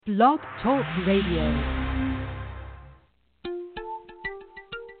Blog Talk Radio.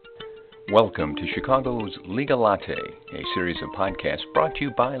 Welcome to Chicago's Legal Latte, a series of podcasts brought to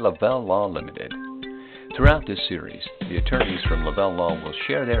you by Lavelle Law Limited. Throughout this series, the attorneys from Lavelle Law will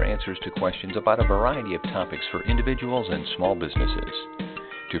share their answers to questions about a variety of topics for individuals and small businesses.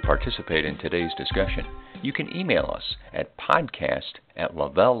 To participate in today's discussion, you can email us at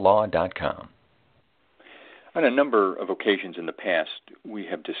podcast@lavellelaw.com. On a number of occasions in the past, we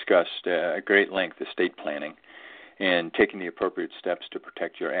have discussed at great length estate planning and taking the appropriate steps to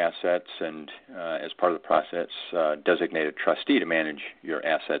protect your assets and, as part of the process, designate a trustee to manage your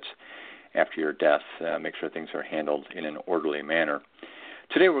assets after your death, make sure things are handled in an orderly manner.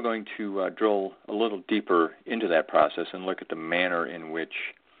 Today we're going to drill a little deeper into that process and look at the manner in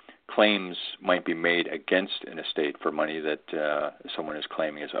which claims might be made against an estate for money that someone is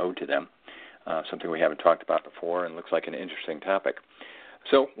claiming is owed to them, something we haven't talked about before and looks like an interesting topic.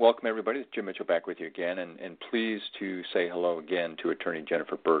 So, welcome everybody. It's Jim Mitchell back with you again, and pleased to say hello again to Attorney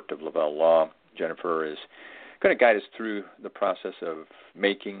Jennifer Burt of Lavelle Law. Jennifer is going to guide us through the process of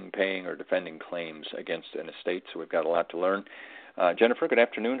making, paying, or defending claims against an estate, so we've got a lot to learn. Jennifer, good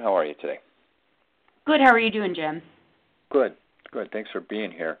afternoon. How are you today? Good. How are you doing, Jim? Good. Thanks for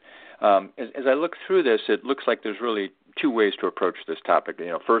being here. As I look through this, it looks like there's really two ways to approach this topic.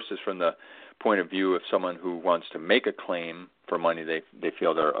 First is from the point of view of someone who wants to make a claim for money they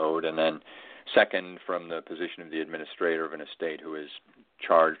feel they're owed, and then second, from the position of the administrator of an estate who is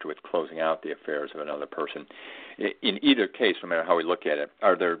charged with closing out the affairs of another person. In either case, no matter how we look at it,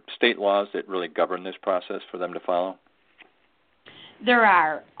 are there state laws that really govern this process for them to follow? There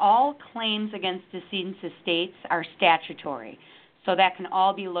are. All claims against decedent's estates are statutory, so that can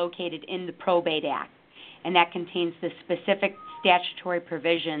all be located in the Probate Act, and that contains the specific statutory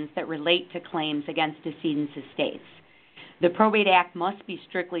provisions that relate to claims against decedent's estates. The Probate Act must be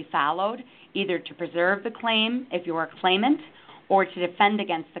strictly followed, either to preserve the claim if you are a claimant or to defend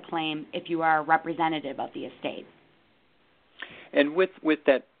against the claim if you are a representative of the estate. And with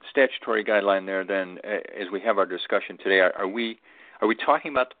that statutory guideline there, then, as we have our discussion today, are we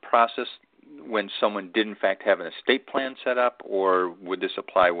talking about the process when someone did in fact have an estate plan set up, or would this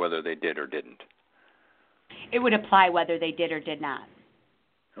apply whether they did or didn't? It would apply whether they did or did not.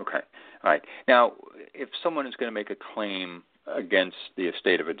 Okay. All right. Now, if someone is going to make a claim against the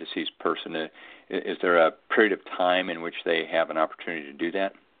estate of a deceased person, is there a period of time in which they have an opportunity to do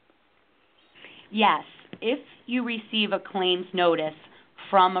that? Yes. If you receive a claims notice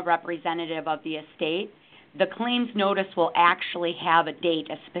from a representative of the estate, the claims notice will actually have a date,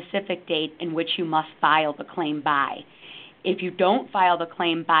 a specific date in which you must file the claim by. If you don't file the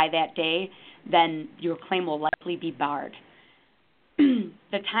claim by that day, then your claim will likely be barred.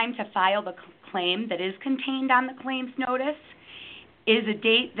 The time to file the claim that is contained on the claims notice is a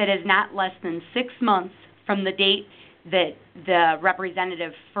date that is not less than 6 months from the date that the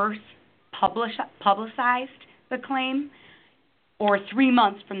representative first publicized the claim, or 3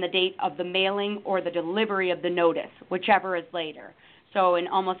 months from the date of the mailing or the delivery of the notice, whichever is later. So in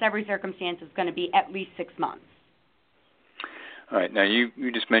almost every circumstance, it's going to be at least 6 months. All right. Now, you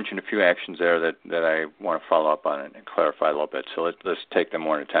just mentioned a few actions there that I want to follow up on and clarify a little bit. So let's take them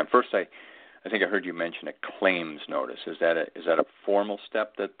one at a time. First, I think I heard you mention a claims notice. Is that a formal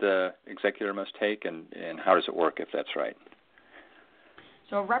step that the executor must take, and how does it work if that's right?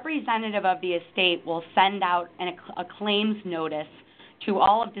 So a representative of the estate will send out a claims notice to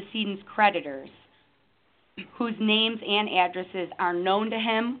all of decedent's creditors whose names and addresses are known to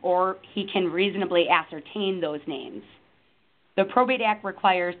him, or he can reasonably ascertain those names. The Probate Act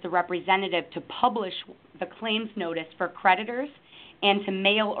requires the representative to publish the claims notice for creditors and to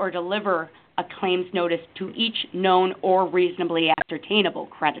mail or deliver a claims notice to each known or reasonably ascertainable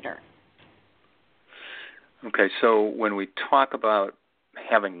creditor. Okay, so when we talk about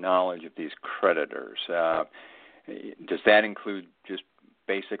having knowledge of these creditors, does that include just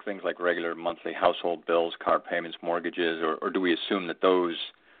basic things like regular monthly household bills, car payments, mortgages, or do we assume that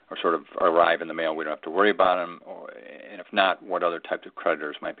those or sort of arrive in the mail, we don't have to worry about them? And if not, what other types of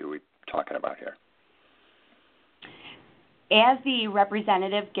creditors might be we talking about here? As the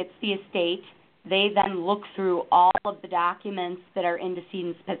representative gets the estate, they then look through all of the documents that are in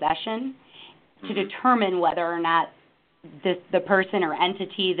decedent's possession to determine whether or not the person or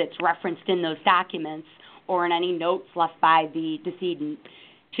entity that's referenced in those documents or in any notes left by the decedent,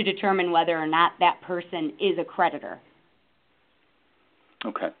 to determine whether or not that person is a creditor.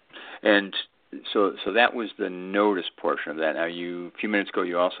 Okay. And so that was the notice portion of that. Now, a few minutes ago,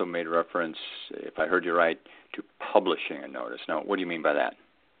 you also made reference, if I heard you right, to publishing a notice. Now, what do you mean by that?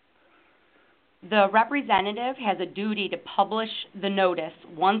 The representative has a duty to publish the notice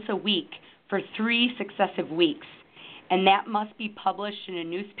once a week for 3 successive weeks, and that must be published in a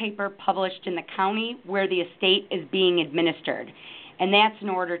newspaper published in the county where the estate is being administered. And that's in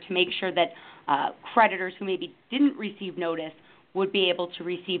order to make sure that creditors who maybe didn't receive notice would be able to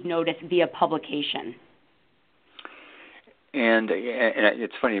receive notice via publication. And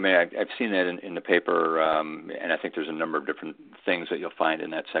it's funny, I've seen that in the paper, and I think there's a number of different things that you'll find in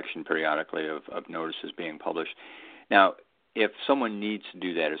that section periodically of notices being published. Now, if someone needs to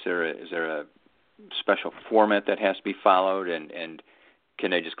do that, is there a special format that has to be followed, and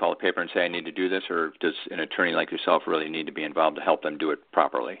can they just call the paper and say, I need to do this, or does an attorney like yourself really need to be involved to help them do it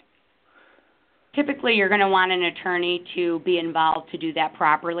properly? Typically, you're going to want an attorney to be involved to do that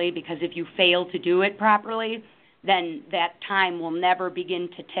properly, because if you fail to do it properly, then that time will never begin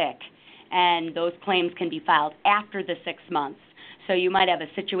to tick, and those claims can be filed after the 6 months. So you might have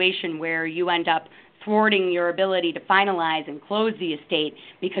a situation where you end up thwarting your ability to finalize and close the estate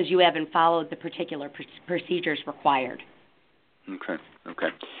because you haven't followed the particular procedures required. Okay.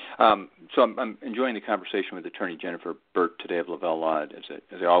 So I'm enjoying the conversation with Attorney Jennifer Burt today of Lavelle Law,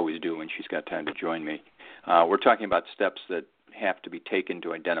 as I always do when she's got time to join me. We're talking about steps that have to be taken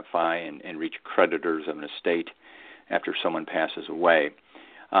to identify and reach creditors of an estate after someone passes away.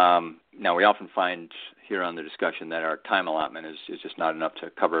 Now, we often find here on the discussion that our time allotment is just not enough to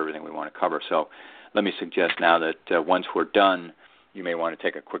cover everything we want to cover. So let me suggest now that once we're done, you may want to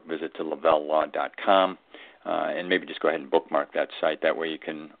take a quick visit to lavellelaw.com and maybe just go ahead and bookmark that site. That way you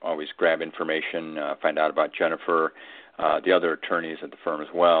can always grab information, find out about Jennifer, the other attorneys at the firm as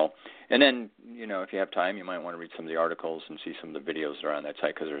well. And then, if you have time, you might want to read some of the articles and see some of the videos that are on that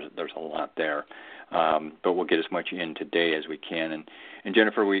site, because there's a lot there. But we'll get as much in today as we can. And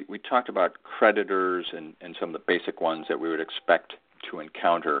Jennifer, we talked about creditors and some of the basic ones that we would expect to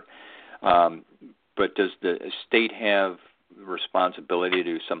encounter. But does the estate have responsibility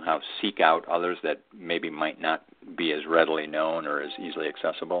to somehow seek out others that maybe might not be as readily known or as easily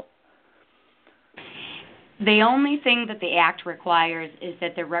accessible? The only thing that the Act requires is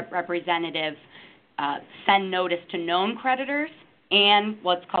that the representative send notice to known creditors and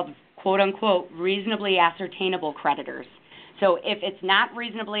what's called, quote-unquote, reasonably ascertainable creditors. So if it's not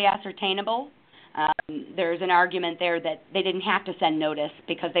reasonably ascertainable, there's an argument there that they didn't have to send notice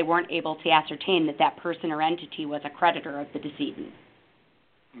because they weren't able to ascertain that that person or entity was a creditor of the decedent.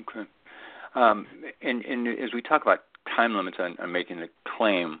 Okay. And as we talk about time limits on making a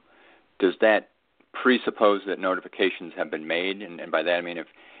claim, does that presuppose that notifications have been made? And by that I mean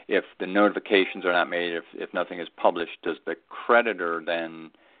if the notifications are not made, if nothing is published, does the creditor then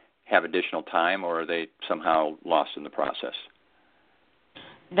have additional time, or are they somehow lost in the process?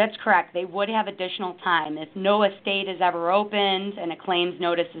 That's correct. They would have additional time. If no estate is ever opened and a claims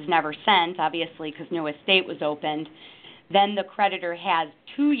notice is never sent, obviously because no estate was opened, then the creditor has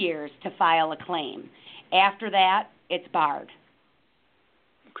 2 years to file a claim. After that, it's barred.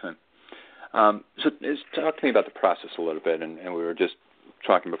 Okay. So talk to me about the process a little bit, and we were just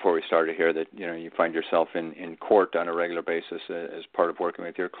talking before we started here that you find yourself in court on a regular basis as part of working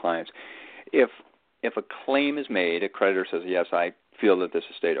with your clients. If a claim is made, a creditor says, yes, I feel that this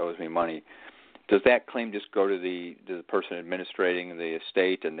estate owes me money, does that claim just go to the person administrating the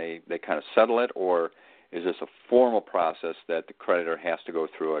estate and they kind of settle it, or is this a formal process that the creditor has to go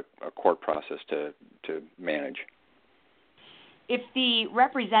through a court process to manage? If the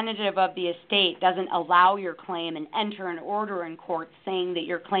representative of the estate doesn't allow your claim and enter an order in court saying that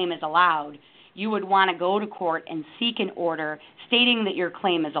your claim is allowed, you would want to go to court and seek an order stating that your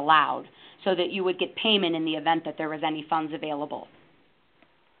claim is allowed so that you would get payment in the event that there was any funds available.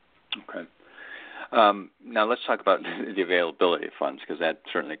 Okay. Now let's talk about the availability of funds, because that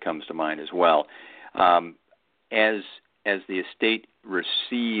certainly comes to mind as well. As the estate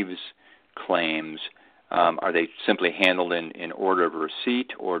receives claims, are they simply handled in order of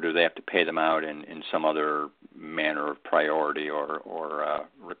receipt, or do they have to pay them out in some other manner of priority, or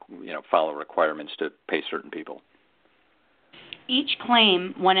follow requirements to pay certain people? Each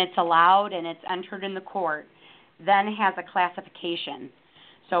claim, when it's allowed and it's entered in the court, then has a classification.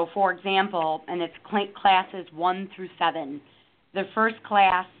 So, for example, and it's classes 1 through 7. The first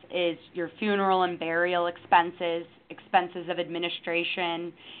class is your funeral and burial expenses, expenses of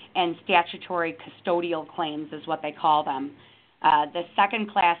administration, and statutory custodial claims is what they call them. The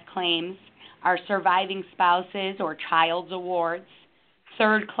second class claims are surviving spouses or child's awards.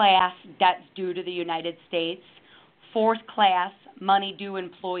 Third class, debts due to the United States. Fourth class, money due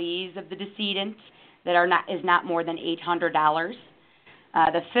employees of the decedent that is not more than $800.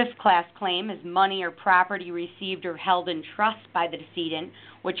 The fifth-class claim is money or property received or held in trust by the decedent,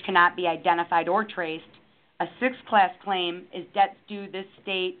 which cannot be identified or traced. A sixth-class claim is debts due this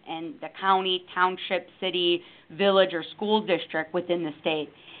state and the county, township, city, village, or school district within the state.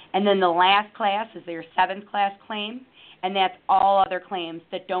 And then the last class is your seventh-class claim, and that's all other claims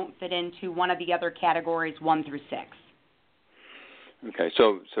that don't fit into one of the other categories 1 through 6. Okay,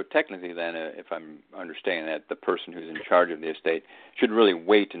 so technically then, if I'm understanding that, the person who's in charge of the estate should really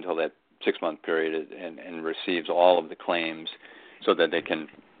wait until that 6-month period and receives all of the claims so that they can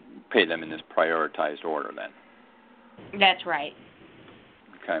pay them in this prioritized order then. That's right.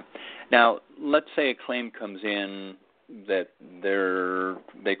 Okay. Now, let's say a claim comes in that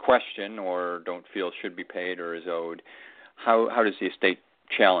they question or don't feel should be paid or is owed. How does the estate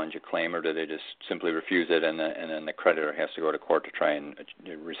challenge a claim, or do they just simply refuse it and then the creditor has to go to court to try and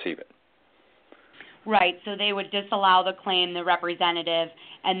receive it? Right, so they would disallow the claim, the representative,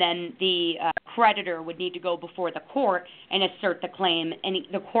 and then the creditor would need to go before the court and assert the claim, and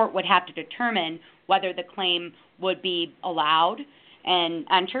the court would have to determine whether the claim would be allowed and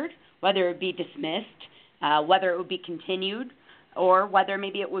entered, whether it would be dismissed, whether it would be continued, or whether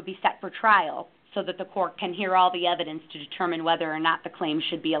maybe it would be set for trial, so that the court can hear all the evidence to determine whether or not the claim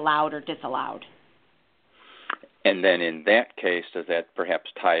should be allowed or disallowed. And then in that case, does that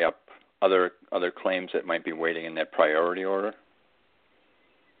perhaps tie up other claims that might be waiting in that priority order?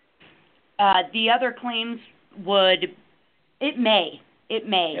 The other claims it may.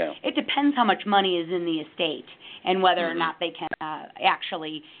 Yeah. It depends how much money is in the estate and whether or not they can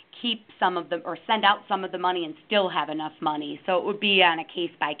actually keep some of them or send out some of the money and still have enough money. So it would be on a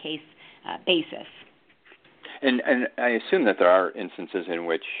case-by-case basis. And I assume that there are instances in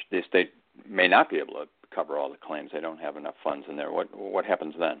which the estate may not be able to cover all the claims. They don't have enough funds in there. What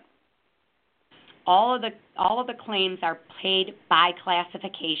happens then? All of the claims are paid by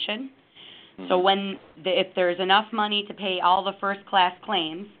classification. Mm-hmm. So if there's enough money to pay all the first-class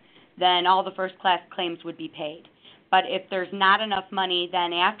claims, then all the first-class claims would be paid. But if there's not enough money,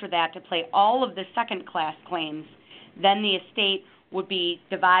 then after that to pay all of the second-class claims, then the estate would be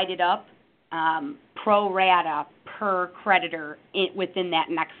divided up pro rata per creditor within that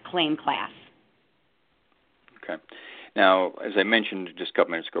next claim class. Okay. Now, as I mentioned just a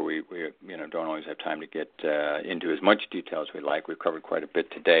couple minutes ago, we don't always have time to get into as much detail as we like. We've covered quite a bit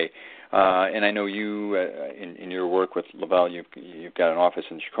today, and I know you, in your work with Lavelle, you've got an office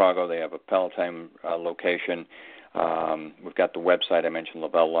in Chicago. They have a Palatine location. We've got the website I mentioned,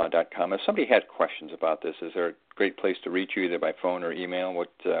 lavellelaw.com. If somebody had questions about this, is there a great place to reach you, either by phone or email?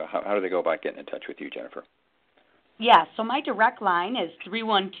 How do they go about getting in touch with you, Jennifer? Yeah, so my direct line is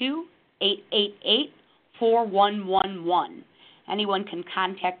 312-888-4111. Anyone can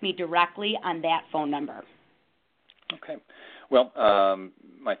contact me directly on that phone number. Okay. Well,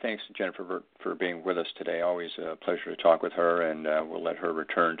 my thanks to Jennifer Burt for being with us today. Always a pleasure to talk with her, and we'll let her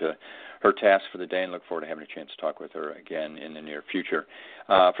return to her task for the day and look forward to having a chance to talk with her again in the near future.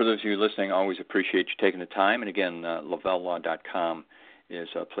 For those of you listening, always appreciate you taking the time. And again, lavellelaw.com is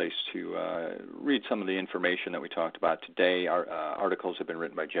a place to read some of the information that we talked about today. Our articles have been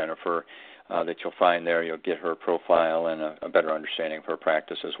written by Jennifer that you'll find there. You'll get her profile and a better understanding of her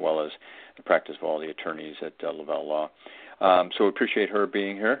practice, as well as the practice of all the attorneys at Lavelle Law. So we appreciate her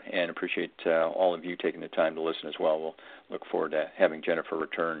being here and appreciate all of you taking the time to listen as well. We'll look forward to having Jennifer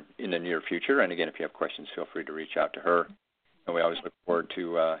return in the near future. And again, if you have questions, feel free to reach out to her. And we always look forward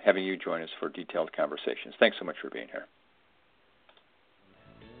to having you join us for detailed conversations. Thanks so much for being here.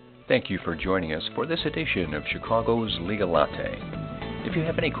 Thank you for joining us for this edition of Chicago's Legal Latte. If you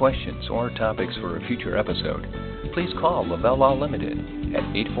have any questions or topics for a future episode, please call Lavelle Law Limited at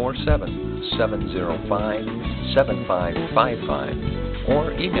 847-705-7555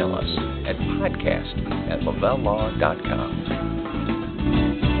 or email us at podcast@lavellelaw.com.